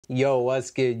Yo,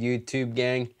 what's good YouTube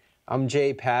gang? I'm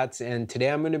Jay Pats, and today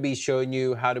I'm going to be showing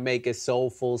you how to make a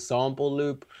soulful sample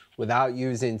loop without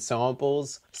using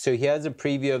samples. So here's a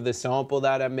preview of the sample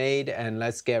that I made, and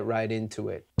let's get right into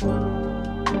it.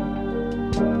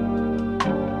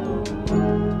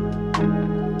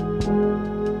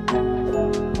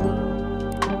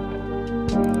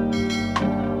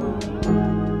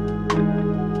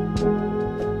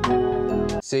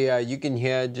 So yeah, you can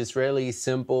hear just really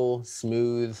simple,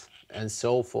 smooth, and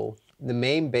soulful. The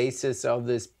main basis of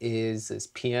this is this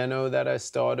piano that I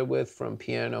started with from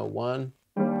piano 1.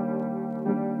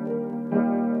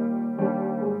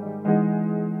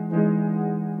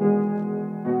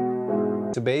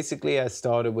 So basically I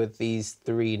started with these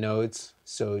 3 notes,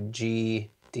 so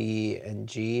G, D, and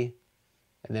G,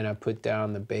 and then I put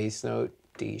down the bass note,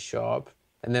 D sharp,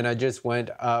 and then I just went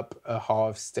up a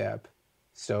half step.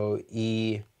 So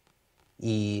E,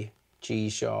 E, G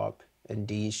sharp, and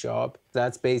D sharp.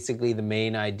 That's basically the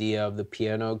main idea of the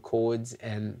piano chords,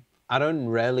 and I don't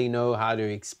really know how to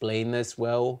explain this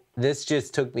well. This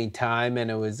just took me time, and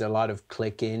it was a lot of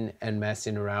clicking and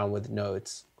messing around with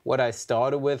notes. What I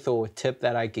started with, or a tip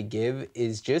that I could give,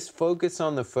 is just focus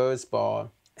on the first bar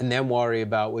and then worry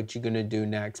about what you're gonna do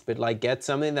next. But like, get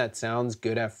something that sounds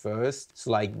good at first.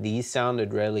 So like, these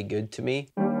sounded really good to me.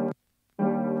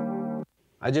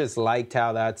 I just liked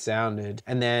how that sounded.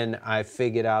 And then I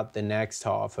figured out the next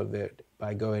half of it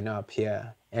by going up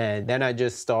here. And then I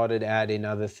just started adding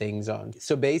other things on.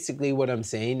 So basically what I'm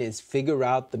saying is figure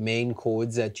out the main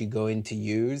chords that you're going to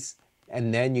use,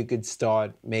 and then you could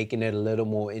start making it a little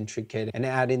more intricate and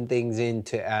adding things in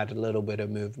to add a little bit of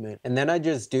movement. And then I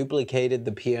just duplicated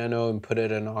the piano and put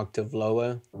it an octave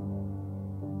lower.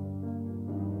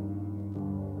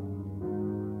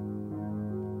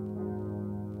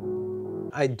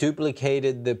 I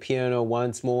duplicated the piano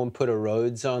once more and put a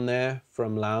Rhodes on there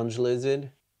from Lounge Lizard.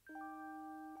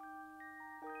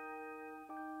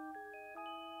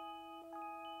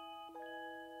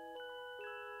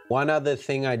 One other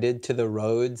thing I did to the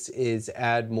Rhodes is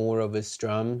add more of a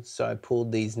strum. So I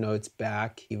pulled these notes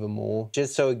back even more,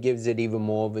 just so it gives it even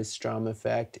more of a strum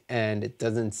effect and it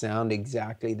doesn't sound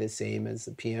exactly the same as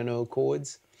the piano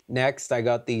chords. Next, I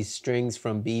got these strings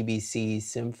from BBC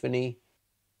Symphony.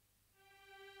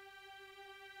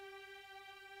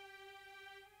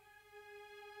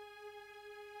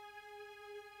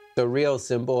 So real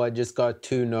simple, I just got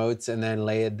 2 notes and then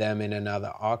layered them in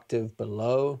another octave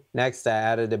below. Next, I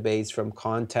added a bass from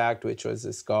Kontakt, which was a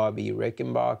Scarby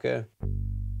Rickenbacker.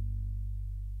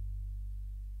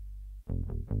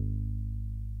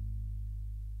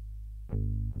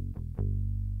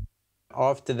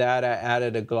 After that, I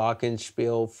added a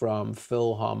glockenspiel from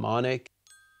Philharmonic.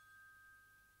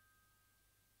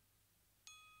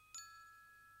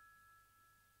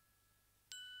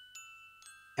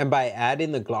 And by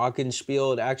adding the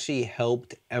glockenspiel, it actually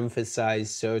helped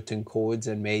emphasize certain chords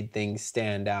and made things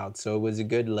stand out. So it was a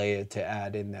good layer to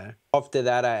add in there. After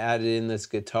that, I added in this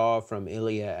guitar from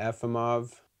Ilya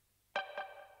Efimov.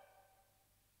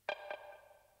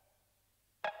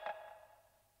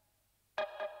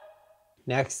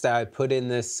 Next, I put in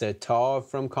this sitar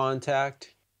from Kontakt.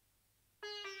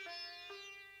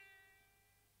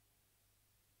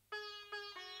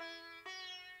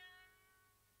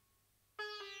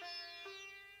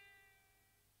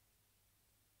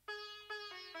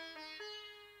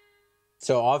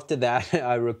 So after that,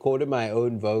 I recorded my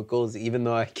own vocals, even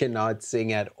though I cannot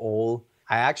sing at all.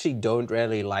 I actually don't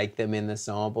really like them in the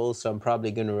sample, so I'm probably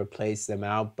gonna replace them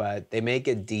out, but they make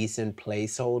a decent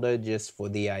placeholder just for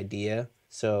the idea.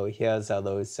 So here's how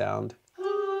those sound.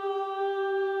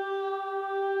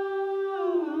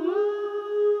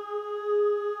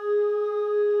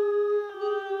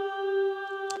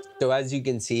 So as you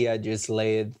can see, I just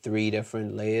layered 3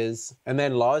 different layers. And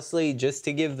then lastly, just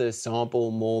to give the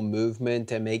sample more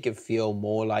movement and make it feel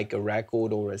more like a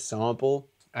record or a sample,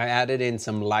 I added in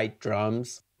some light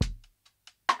drums.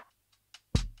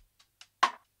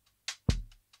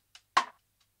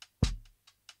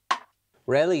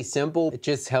 Really simple, it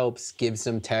just helps give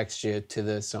some texture to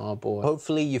the sample.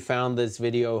 Hopefully you found this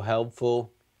video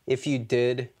helpful. If you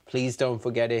did, please don't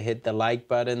forget to hit the like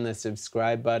button, the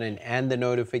subscribe button, and the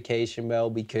notification bell,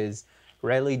 because it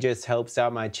really just helps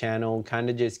out my channel, kind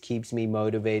of just keeps me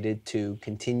motivated to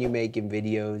continue making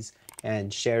videos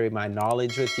and sharing my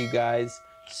knowledge with you guys.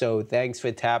 So thanks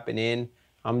for tapping in.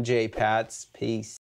 I'm Jay Pats. Peace.